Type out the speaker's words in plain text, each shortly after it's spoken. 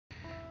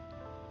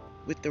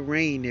with the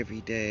rain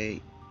every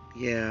day,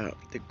 yeah,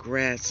 the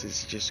grass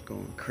is just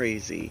going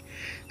crazy.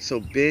 So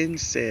Ben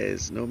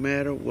says no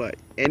matter what,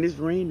 and it's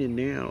raining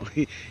now,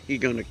 he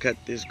gonna cut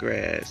this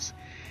grass.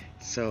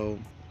 So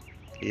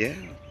yeah,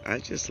 I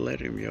just let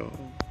him,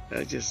 y'all.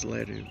 I just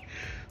let him.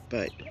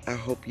 But I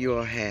hope you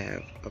all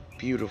have a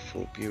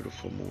beautiful,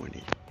 beautiful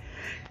morning.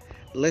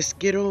 Let's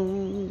get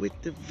on with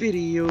the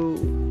video.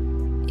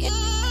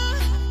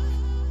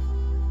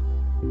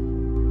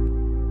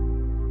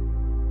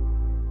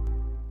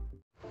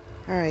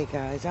 All right,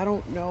 guys. I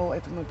don't know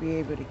if I'm gonna be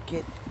able to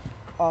get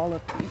all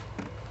of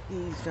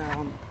these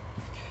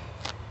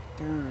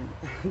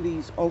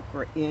these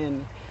okra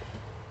in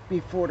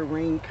before the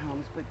rain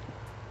comes, but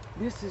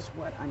this is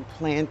what I'm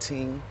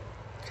planting.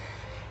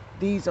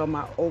 These are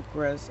my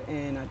okras,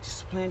 and I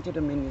just planted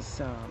them in this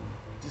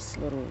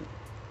little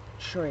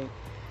tray.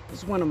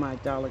 It's one of my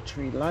Dollar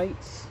Tree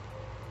lights,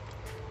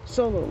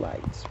 solar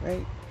lights,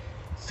 right?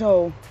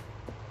 So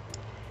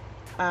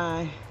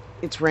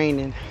it's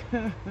raining,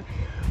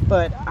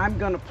 but I'm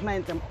gonna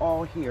plant them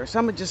all here. So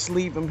I'm gonna just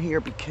leave them here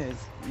because,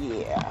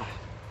 yeah,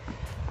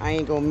 I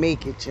ain't gonna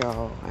make it,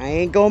 y'all. I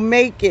ain't gonna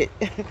make it.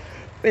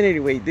 But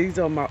anyway, these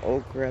are my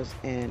okras,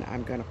 and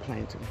I'm gonna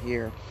plant them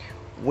here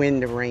when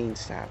the rain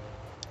stops.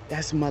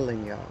 That's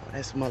mullein, y'all.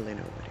 That's mullein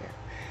over there.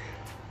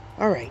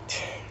 All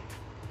right.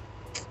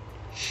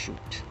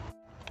 Shoot.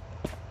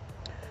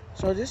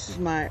 So this is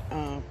my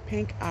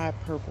pink eye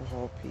purple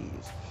hull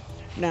peas.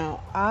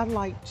 Now, I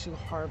like to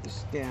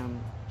harvest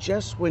them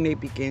just when they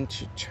begin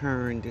to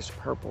turn this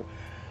purple.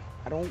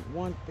 I don't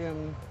want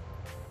them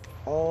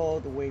all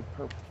the way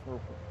purple,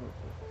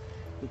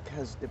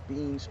 because the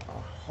beans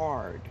are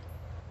hard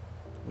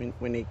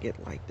when they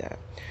get like that.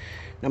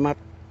 Now, my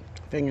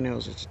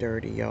fingernails is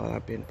dirty, y'all.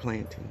 I've been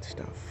planting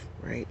stuff,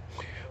 right?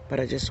 But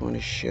I just want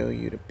to show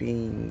you the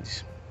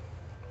beans.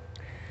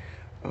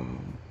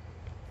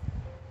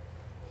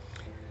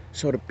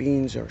 So the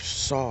beans are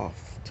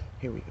soft.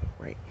 Here we go,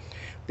 right?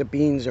 The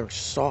beans are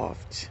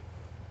soft,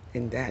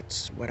 and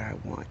that's what I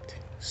want.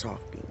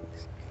 Soft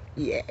beans.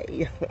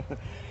 Yay.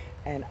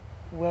 And,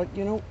 well,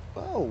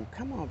 oh,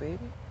 come on, baby.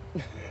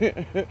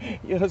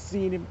 You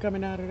seen him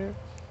coming out of there?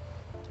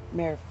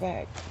 Matter of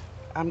fact,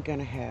 I'm going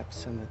to have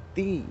some of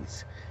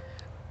these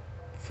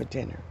for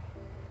dinner.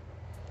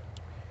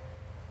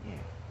 Yeah.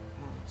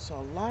 So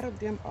a lot of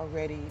them are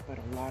ready, but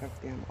a lot of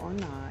them are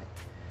not.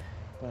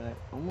 But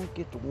I'm going to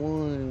get the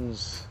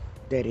ones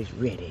that is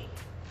ready.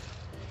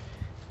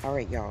 All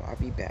right, y'all, I'll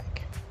be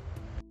back.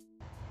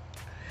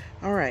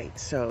 All right,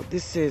 so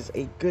this is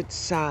a good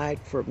side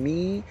for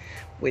me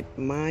with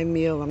my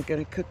meal I'm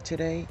going to cook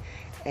today.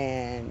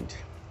 And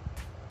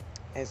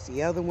as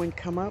the other one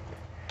come up,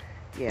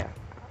 yeah,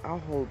 I'll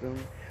hold them.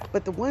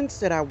 But the ones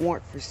that I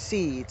want for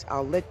seeds,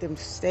 I'll let them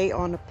stay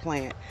on the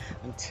plant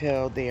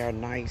until they are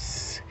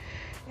nice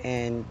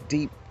and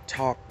deep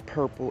dark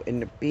purple,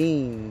 and the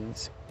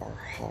beans are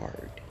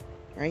hard,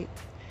 right?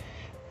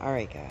 All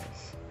right,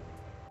 guys.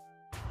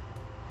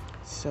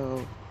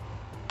 So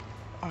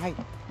I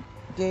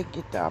did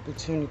get the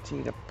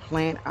opportunity to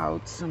plant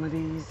out some of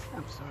these.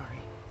 I'm sorry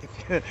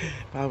if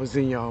I was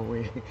in y'all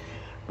way,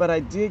 but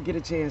I did get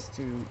a chance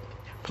to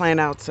plant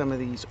out some of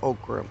these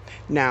okra.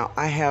 Now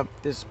I have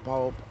this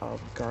bulb of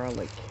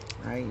garlic,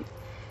 right?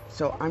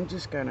 So I'm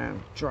just gonna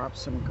drop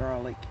some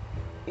garlic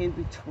in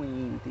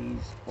between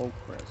these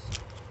okras.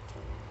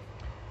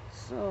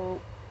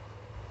 So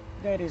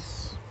that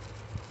is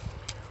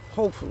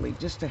hopefully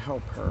just to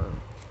help her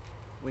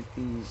with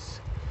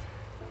these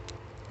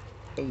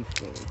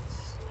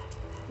aphids.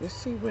 Let's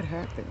see what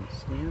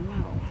happens. You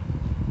know.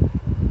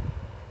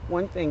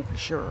 One thing for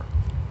sure.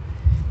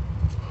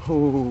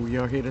 Oh,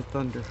 y'all hear the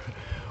thunder.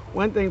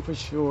 One thing for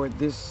sure,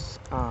 this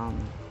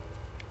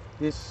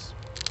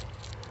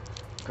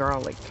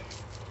garlic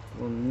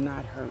will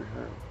not hurt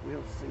her.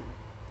 We'll see.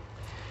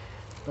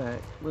 But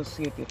we'll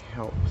see if it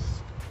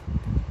helps.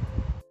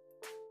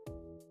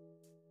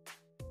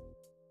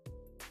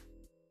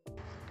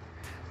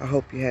 I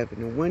hope you're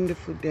having a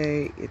wonderful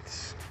day.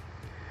 It's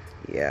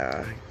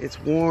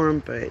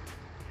warm, but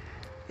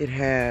it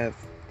have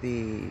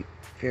the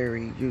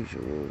very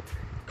usual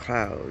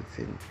clouds,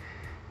 and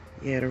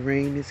yeah, the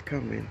rain is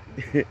coming.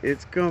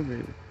 It's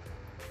coming.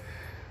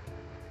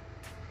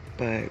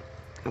 But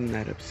I'm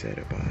not upset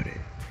about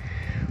it.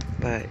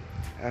 But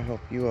I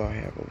hope you all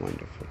have a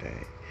wonderful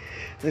day.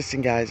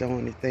 Listen, guys, I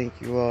want to thank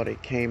you all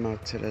that came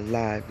out to the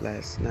live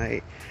last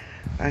night.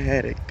 I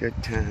had a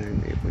good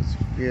time. It was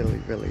really,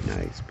 really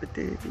nice. But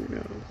then,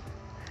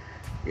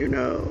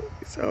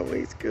 it's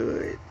always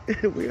good.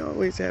 We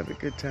always have a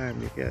good time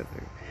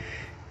together.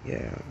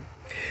 Yeah.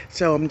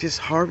 So I'm just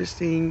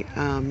harvesting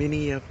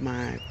many of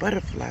my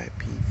butterfly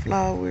pea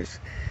flowers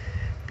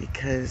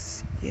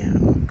because,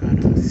 I'm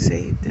gonna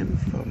save them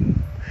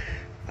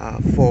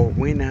for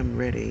when I'm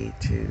ready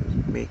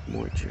to make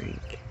more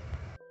drink.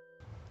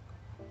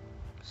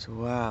 So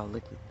wow,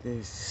 look at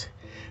this.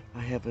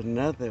 I have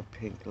another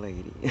pink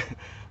lady.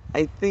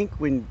 I think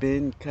when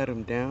Ben cut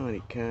him down,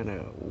 it kind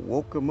of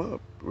woke him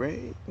up,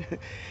 right?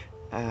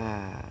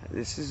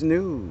 This is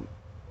new.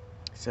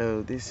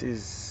 So this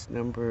is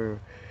number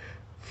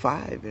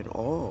 5 in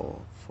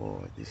all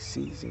for this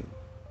season.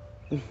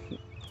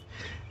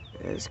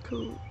 That's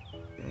cool.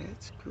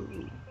 That's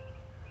cool.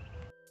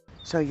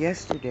 So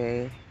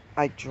yesterday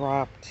I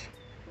dropped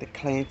the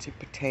Clancy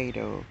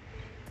potato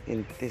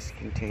in this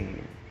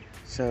container.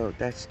 So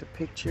that's the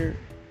picture.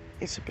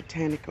 It's a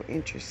botanical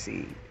interest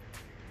seed.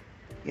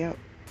 Yep.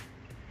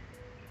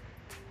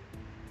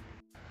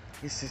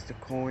 This is the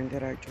corn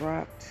that I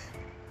dropped.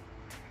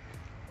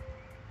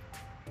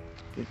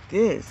 But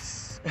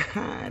this,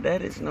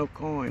 that is no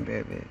corn,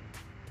 baby.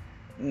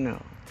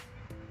 No.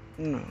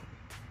 No.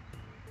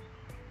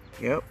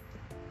 Yep.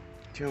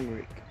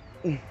 Turmeric.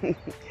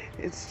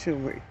 It's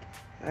turmeric.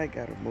 I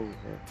gotta move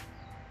her.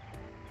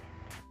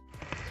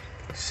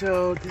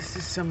 So this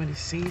is some of the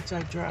seeds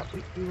I dropped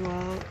with you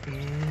all,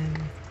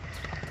 and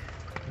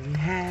we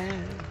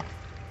have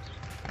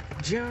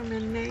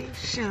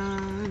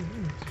germination.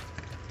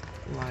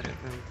 A lot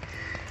of them.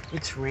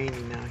 It's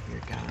raining out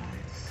here,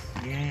 guys.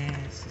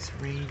 Yes, it's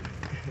raining.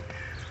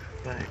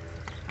 But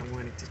I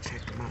wanted to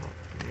check them out.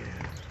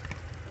 Yeah.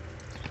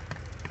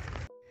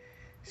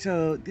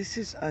 So this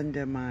is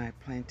under my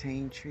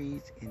plantain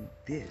trees, and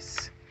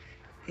this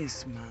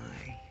is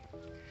my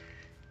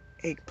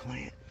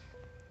eggplant.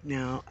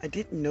 Now, I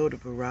didn't know the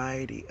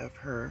variety of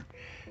her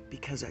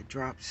because I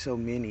dropped so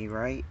many,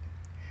 right?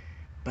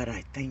 But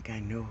I think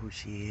I know who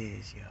she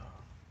is,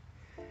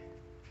 y'all.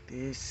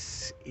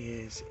 This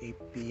is a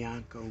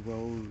Bianca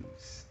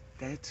Rose.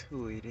 That's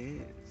who it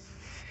is.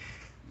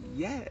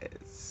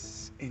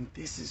 Yes. And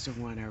this is the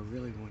one I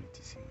really wanted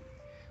to see.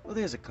 Well,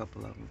 there's a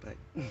couple of them, but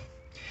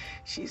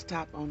she's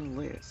top on the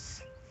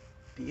list.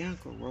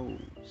 Bianca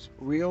Rose.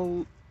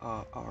 Real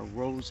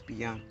Rose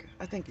Bianca.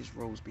 I think it's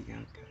Rose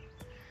Bianca.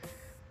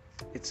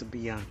 It's a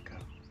Bianca.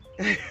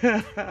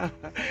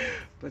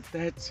 But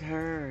that's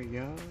her,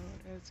 y'all.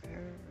 That's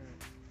her.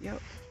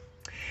 Yep.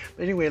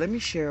 But anyway, let me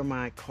share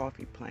my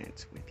coffee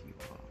plants with you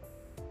all.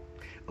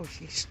 Oh,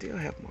 she still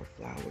have more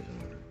flowers on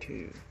her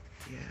too.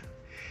 Yeah.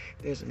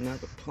 There's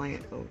another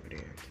plant over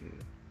there too.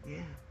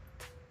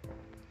 Yeah.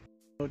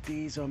 So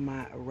these are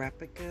my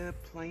Arabica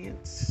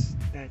plants.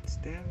 That's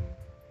them.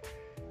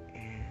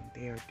 And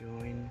they are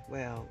doing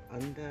well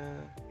under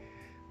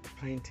the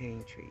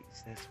plantain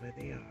trees. That's where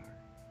they are.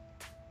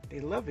 They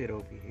love it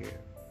over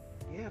here.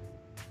 Yep.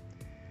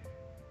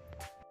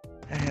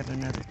 I have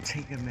another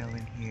tiger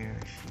melon here.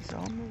 She's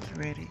almost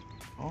ready.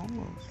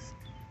 Almost.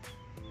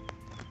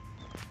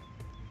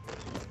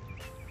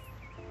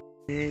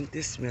 And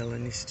this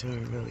melon is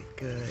doing really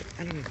good.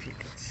 I don't know if you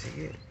can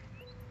see it,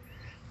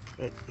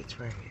 but it's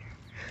right here.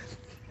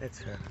 That's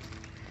her.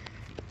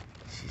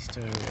 She's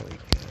doing really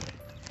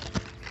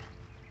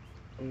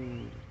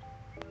good.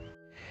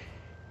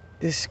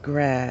 This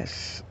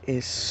grass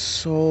is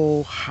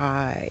so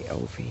high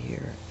over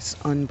here. It's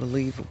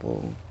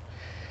unbelievable.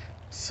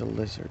 It's a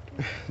lizard.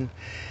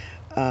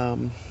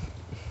 Oh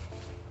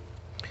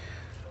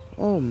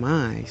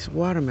my, it's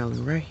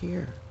watermelon right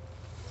here.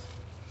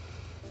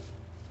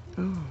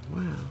 Oh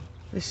wow.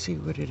 Let's see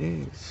what it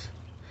is.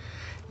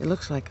 It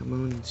looks like a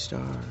moon and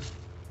star.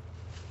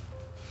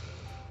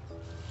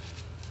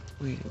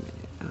 Wait a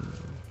minute.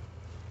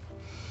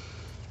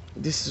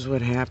 This is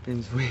what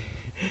happens when...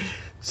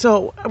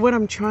 So what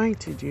I'm trying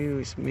to do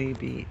is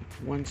maybe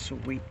once a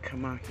week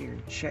come out here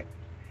and check.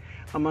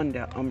 I'm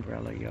under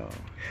umbrella, y'all.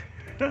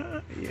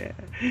 Yeah,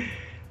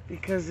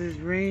 because it's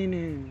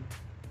raining.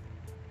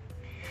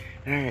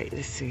 All right,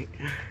 let's see.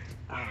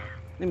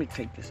 Let me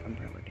take this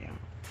umbrella down.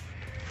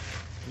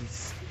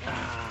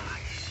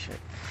 Shit.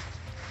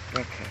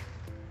 Okay.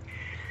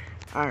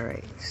 All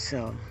right,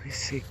 so let's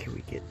see, can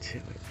we get to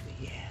it?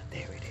 Yeah,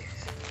 there it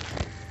is.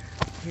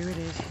 Here it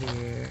is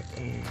here,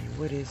 and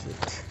what is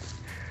it?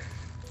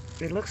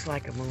 It looks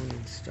like a moon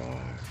and star.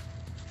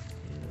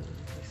 Yeah,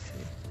 let's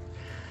see.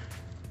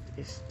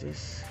 It's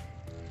this,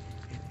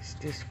 and it's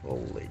this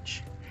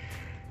foliage.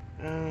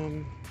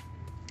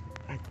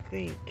 I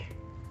think,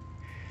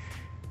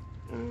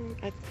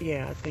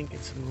 I think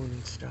it's a moon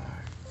and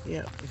star.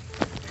 Yep.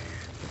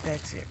 But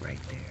that's it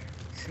right there.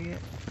 See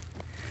it?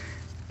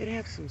 It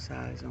has some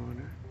size on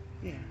her.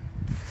 Yeah.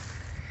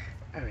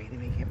 All right, let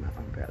me get my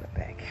umbrella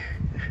back.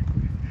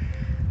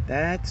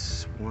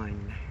 That's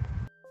one.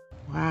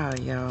 Wow,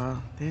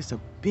 y'all. There's a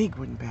big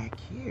one back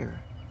here.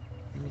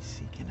 Let me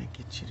see. Can I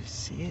get you to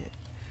see it?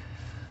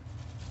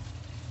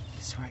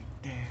 It's right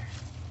there.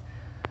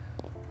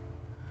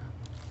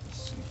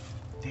 Let's see.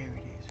 There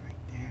it is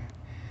right there.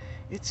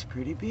 It's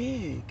pretty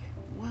big.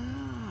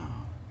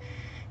 Wow.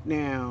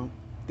 Now,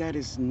 that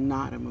is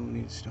not a moon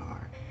and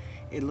star.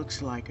 It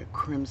looks like a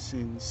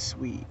crimson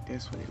sweet.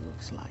 That's what it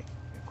looks like.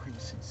 A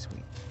crimson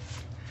sweet.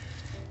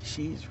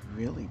 She's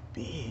really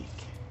big.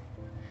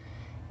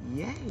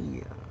 Yeah.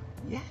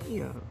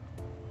 Yeah.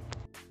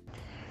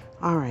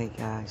 All right,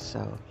 guys.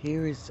 So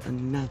here is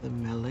another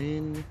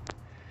melon.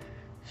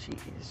 She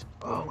is.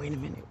 Oh, wait a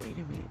minute.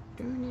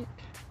 Darn it.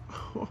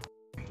 Oh,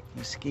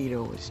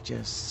 mosquito was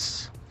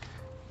just.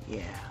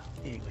 Yeah.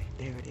 Anyway,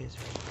 there it is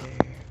right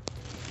there.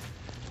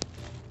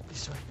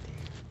 It's right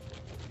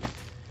there.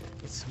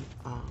 it's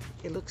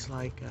it looks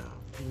like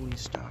a moon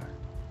star.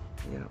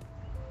 Yep.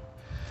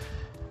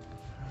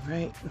 All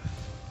right.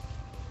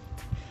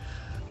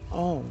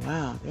 Oh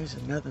wow, there's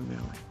another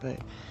melon, but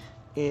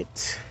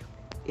it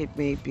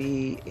may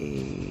be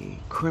a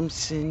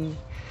crimson,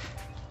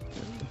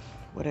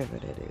 whatever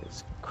that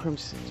is,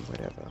 crimson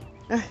whatever.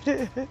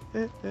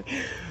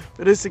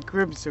 But it's a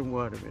crimson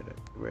watermelon,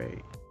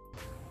 right?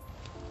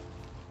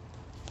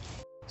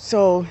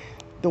 So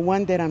the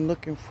one that I'm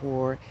looking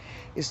for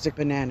is the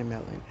banana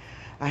melon.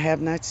 I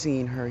have not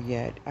seen her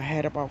yet. I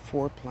had about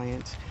 4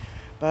 plants,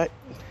 but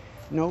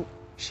nope,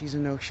 she's a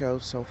no-show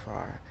so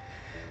far.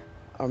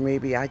 Or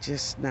maybe I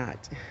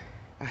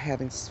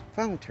haven't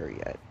found her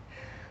yet,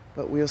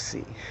 but we'll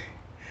see.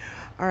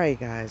 All right,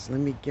 guys,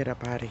 let me get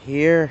up out of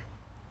here.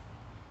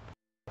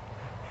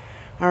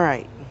 All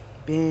right,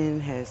 Ben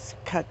has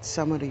cut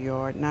some of the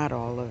yard, not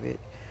all of it,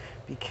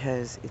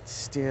 because it's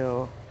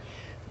still,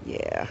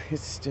 yeah,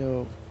 it's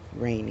still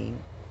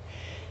raining.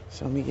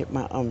 So let me get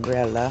my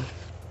umbrella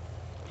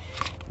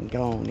and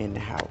go on in the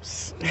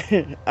house.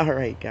 All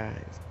right,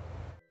 guys.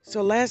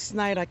 So last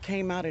night I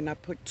came out and I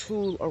put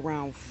tulle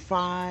around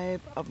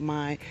 5 of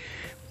my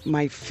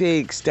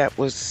figs that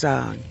was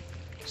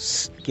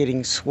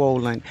getting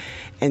swollen,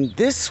 and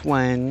this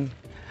one,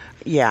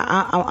 yeah,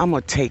 I'm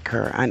gonna take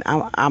her and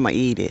I'm gonna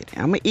eat it.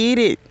 I'm gonna eat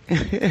it.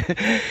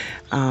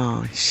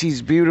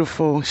 She's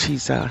beautiful.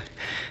 She's let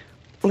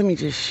me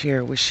just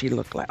share what she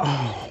looked like.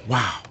 Oh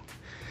wow,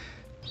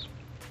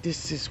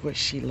 this is what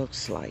she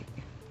looks like.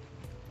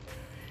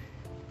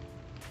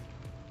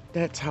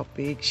 That's how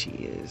big she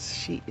is.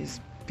 She is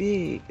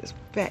big as a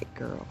fat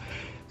girl.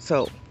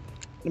 So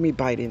let me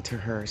bite into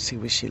her, see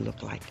what she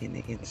look like in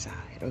the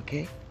inside,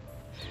 okay?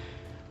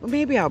 Well,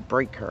 maybe I'll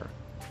break her.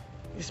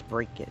 Just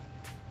break it.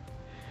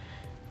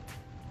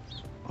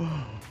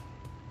 Oh.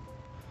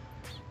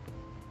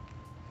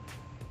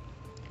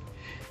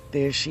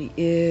 There she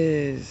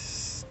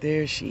is.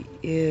 There she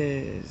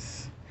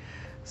is.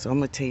 So I'm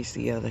gonna taste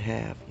the other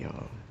half,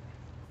 y'all.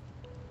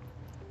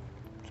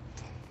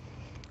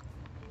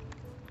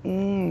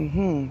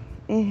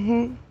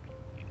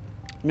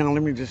 Now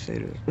let me just say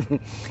this.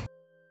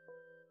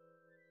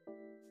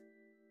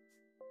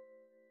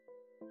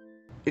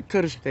 It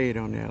could have stayed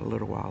on there a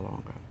little while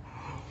longer,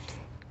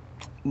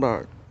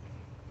 but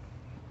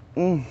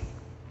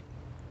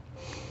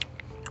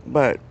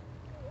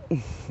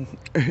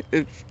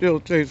it still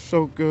tastes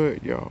so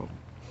good, y'all.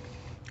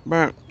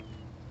 But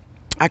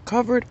I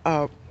covered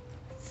up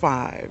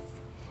 5,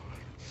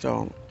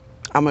 so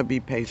I'm gonna be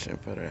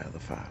patient for the other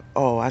 5.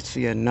 Oh, I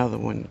see another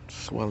one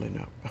swelling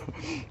up,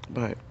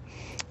 but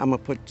I'm gonna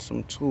put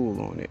some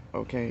tulle on it,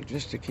 okay,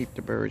 just to keep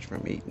the birds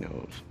from eating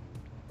those.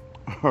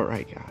 All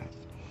right, guys.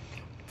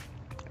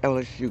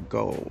 LSU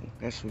Gold,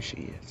 that's who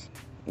she is.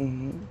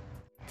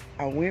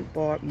 I went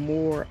bought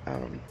more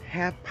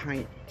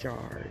half-pint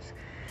jars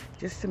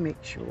just to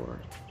make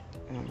sure,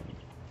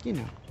 you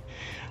know,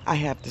 I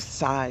have the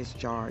size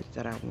jars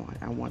that I want.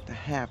 I want the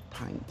half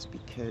pints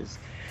because,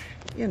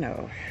 you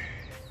know,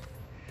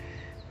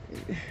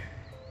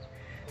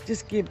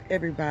 just give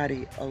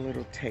everybody a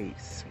little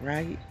taste,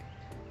 right?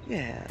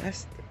 Yeah,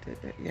 that's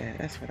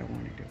what I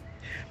want to do.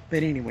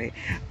 But anyway,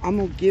 I'm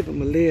gonna give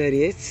them a little of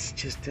this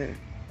just to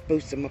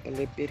boost them up a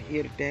little bit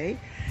here today.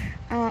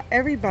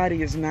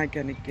 Everybody is not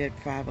gonna get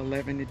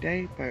 511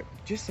 today, but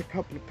just a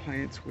couple of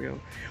plants will.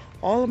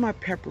 All of my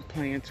pepper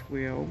plants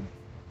will.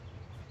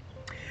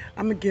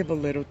 I'm gonna give a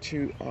little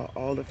to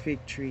all the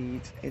fig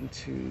trees and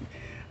to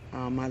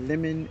my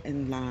lemon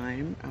and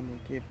lime. I'm gonna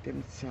give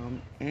them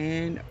some,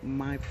 and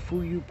my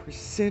fuyu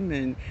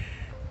persimmon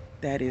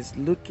that is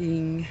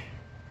looking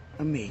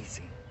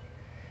amazing.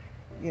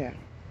 Yeah.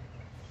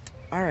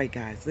 All right,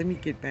 guys, let me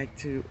get back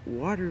to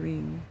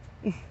watering.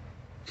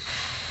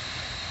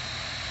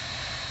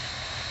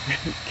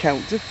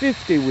 Count to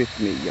 50 with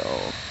me,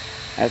 y'all.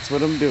 That's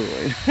what I'm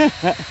doing.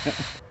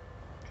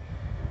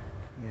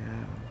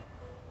 Yeah.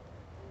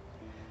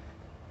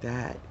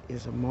 That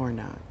is a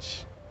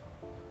Mornach.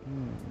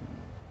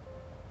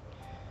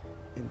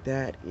 And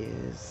that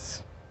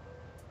is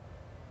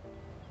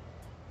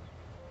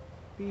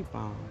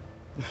Bee-Balm.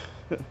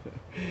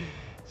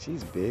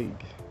 She's big.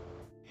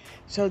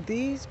 So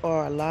these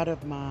are a lot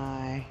of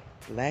my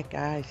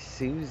Black-Eyed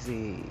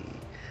Susie.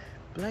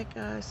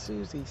 Black-Eyed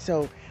Susie.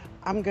 So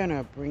I'm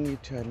gonna bring you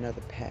to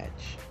another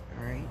patch,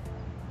 all right?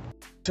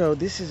 So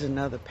this is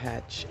another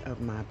patch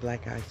of my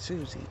Black-Eyed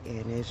Susie,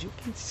 and as you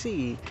can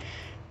see,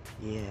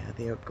 yeah,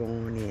 they're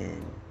going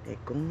in. They're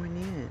going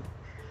in.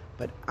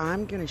 But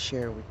I'm gonna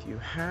share with you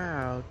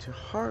how to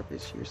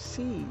harvest your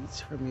seeds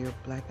from your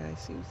Black-Eyed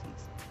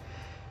Susies.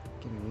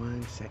 Give me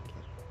 1 second.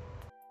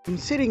 I'm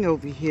sitting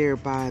over here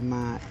by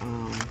my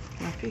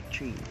fig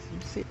trees.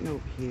 I'm sitting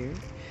over here,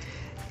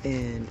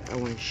 and I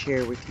want to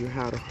share with you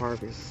how to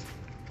harvest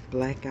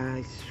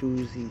Black-Eyed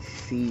Susie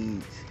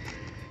seeds.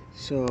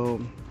 So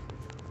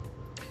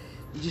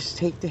you just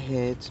take the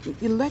heads,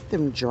 you let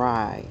them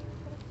dry,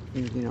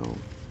 and, you know,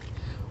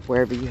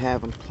 wherever you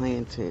have them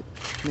planted,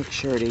 make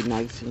sure they're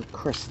nice and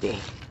crusty.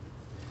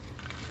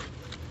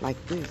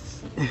 like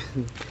this.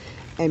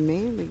 And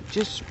mainly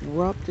just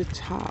rub the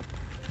top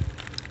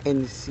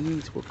and the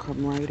seeds will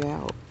come right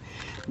out.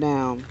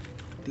 Now,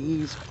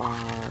 these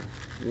are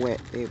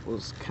wet. It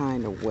was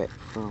kind of wet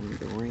from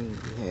the rain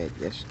we had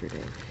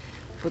yesterday.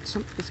 But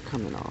some it's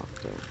coming off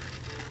though.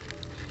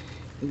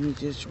 And you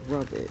just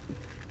rub it.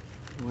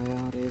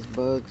 Well, there's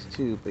bugs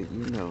too, but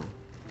you know,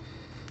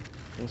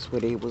 that's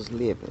where they was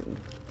living.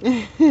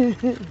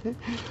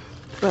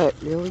 But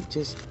really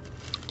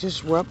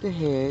just rub the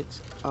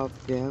heads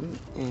of them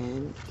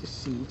and the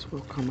seeds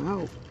will come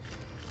out.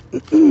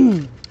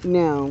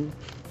 Now,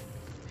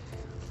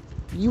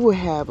 you will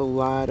have a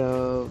lot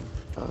of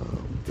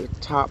the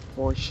top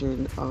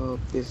portion of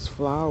this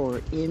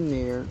flower in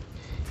there,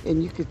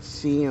 and you could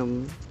see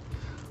them,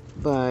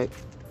 but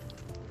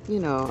you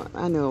know,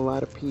 I know a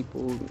lot of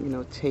people, you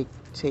know, take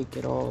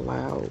it all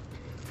out,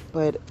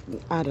 but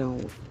I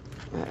don't.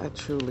 I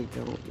truly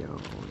don't, y'all.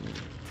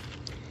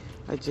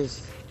 I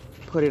just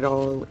put it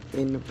all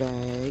in the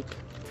bag.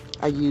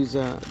 I use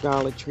a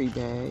Dollar Tree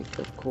bag,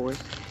 of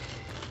course,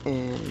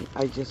 and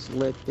I just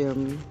let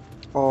them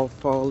all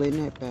fall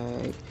in that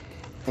bag.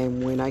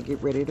 And when I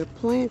get ready to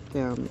plant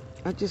them,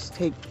 I just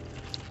take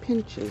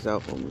pinches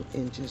of them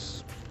and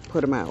just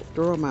put them out,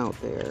 throw them out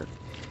there.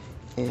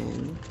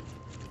 And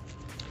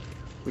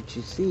what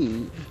you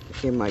see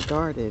in my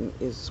garden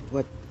is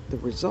what the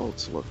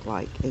results look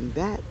like. And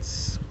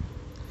that's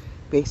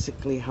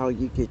basically how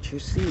you get your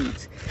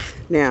seeds.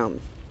 Now,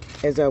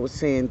 as I was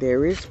saying,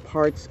 there is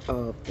parts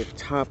of the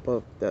top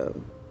of the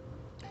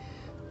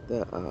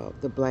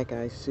black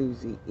eyed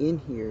Susie in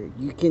here.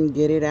 You can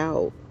get it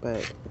out,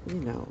 but you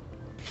know,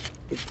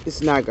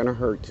 it's not gonna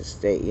hurt to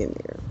stay in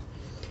there.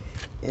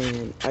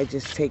 And I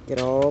just take it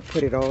all,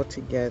 put it all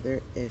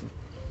together, and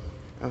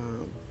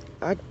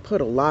I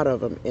put a lot of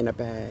them in a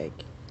bag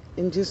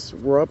and just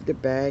rub the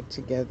bag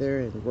together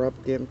and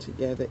rub them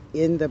together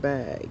in the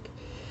bag,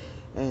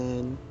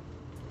 and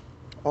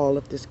all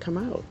of this come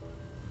out,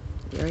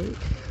 right?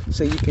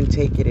 So you can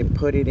take it and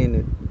put it in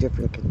a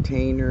different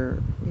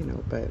container, you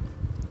know, but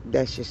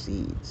that's your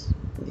seeds.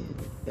 And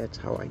that's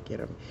how I get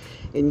them.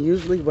 And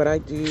usually what I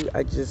do,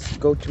 I just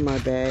go to my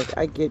bag.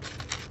 I get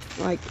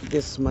like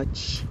this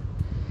much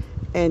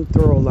and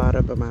throw a lot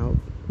of them out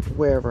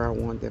wherever I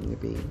want them to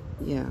be.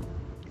 Yeah.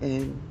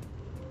 And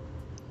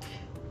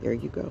there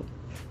you go.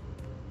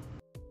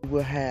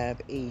 We'll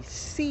have a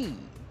sea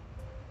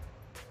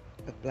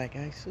of black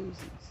eyed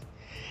Susies.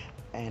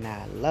 And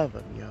I love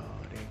them, y'all.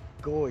 They're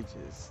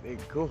gorgeous. They're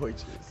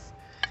gorgeous.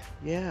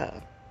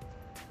 Yeah.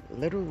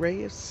 Little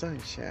ray of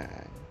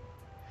sunshine.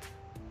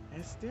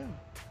 That's them.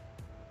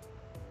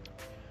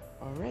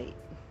 All right.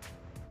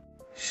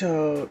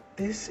 So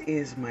this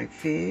is my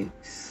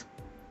figs.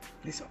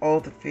 This all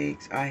the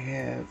figs I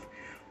have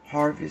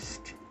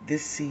harvested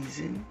this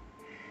season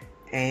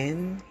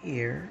and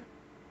here.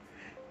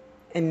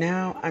 And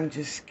now I'm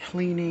just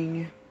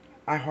cleaning.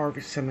 I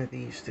harvested some of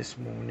these this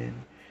morning.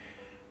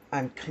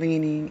 I'm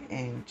cleaning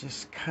and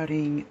just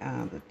cutting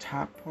the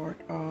top part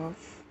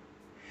off.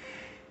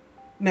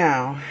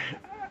 Now,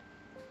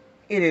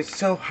 it is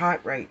so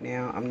hot right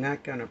now, I'm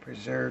not going to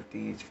preserve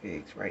these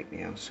figs right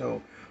now.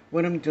 So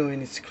what I'm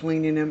doing is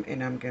cleaning them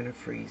and I'm going to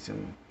freeze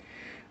them.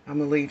 I'm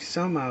going to leave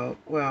some out.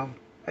 Well,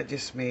 I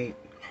just made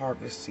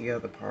harvest the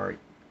other part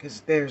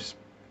because there's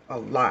a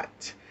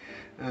lot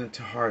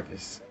to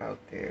harvest out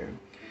there.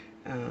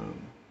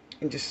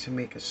 And just to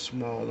make a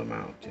small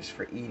amount just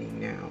for eating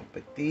now.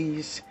 But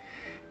these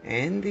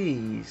and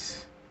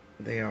these,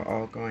 they are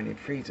all going in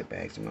freezer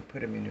bags. I'm going to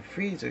put them in the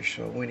freezer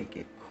so when it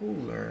get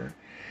cooler,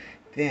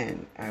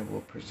 then I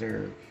will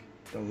preserve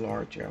the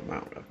larger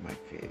amount of my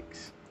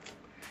figs.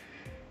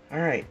 All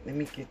right, let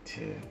me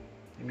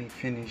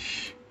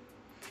finish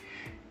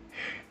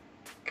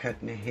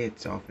cutting the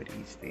heads off of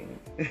these things.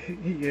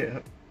 Yeah.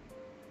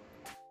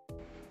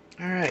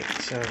 All right,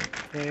 so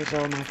there's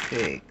all my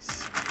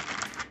figs.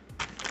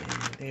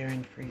 And they're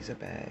in freezer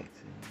bags.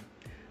 And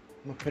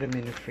I'm going to put them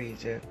in the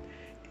freezer.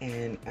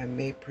 And I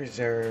may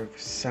preserve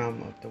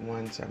some of the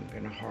ones I'm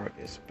going to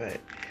harvest. But,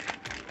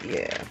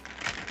 yeah,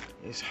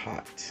 it's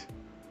hot.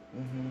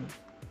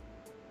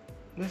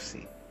 We'll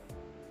see.